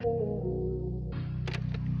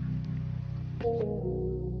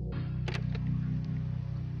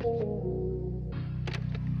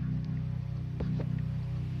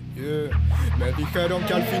Me dijeron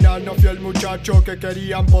que al final no fui el muchacho que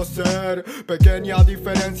querían poseer. Pequeña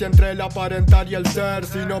diferencia entre el aparentar y el ser.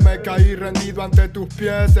 Si no me caí rendido ante tus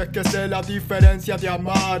pies, es que sé la diferencia de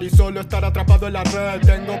amar y solo estar atrapado en la red.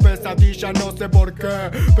 Tengo pesadillas, no sé por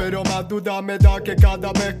qué, pero más duda me da que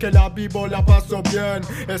cada vez que la vivo la paso bien.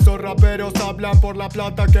 Esos raperos hablan por la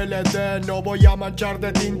plata que les den. No voy a manchar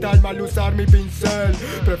de tinta al mal usar mi pincel.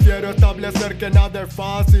 Prefiero establecer que nada es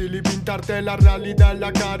fácil y pintarte la realidad en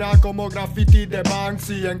la cara como graffiti de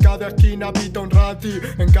Banksy. En cada esquina habita un rati,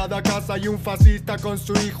 en cada casa hay un fascista con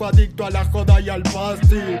su hijo adicto a la joda y al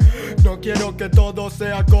pasti. No quiero que todo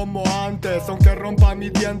sea como antes, aunque rompa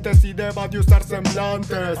mis dientes y deba de usar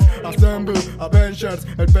semblantes. Assemble, Avengers,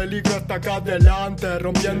 el peligro está acá adelante,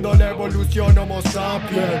 rompiendo la evolución Homo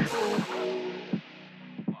sapiens.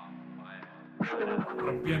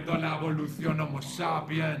 Rompiendo la evolución Homo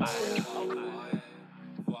sapiens.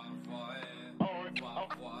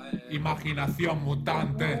 Imaginación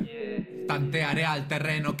mutante. Tantearé al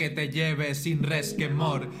terreno que te lleve sin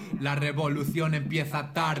resquemor. La revolución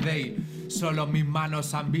empieza tarde y solo mis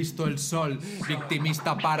manos han visto el sol.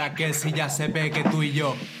 Victimista para qué si ya se ve que tú y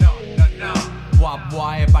yo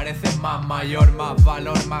parece más mayor, más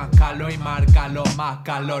valor, más calor y márcalo, más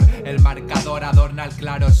calor. El marcador adorna el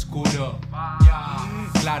claro oscuro.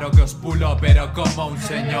 Claro que os pulo, pero como un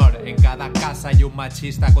señor. En cada casa hay un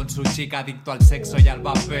machista con su chica adicto al sexo y al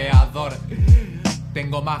vapeador.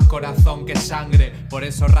 Tengo más corazón que sangre, por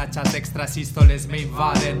eso rachas de extrasístoles me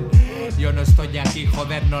invaden. Yo no estoy aquí,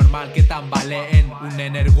 joder, normal que tambaleen. Un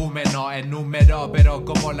energúmeno en número, pero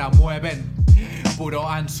como la mueven. Puro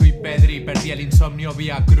Ansu y Pedri, perdí el insomnio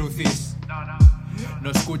vía crucis.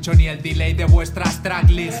 No escucho ni el delay de vuestras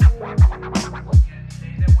tracklists.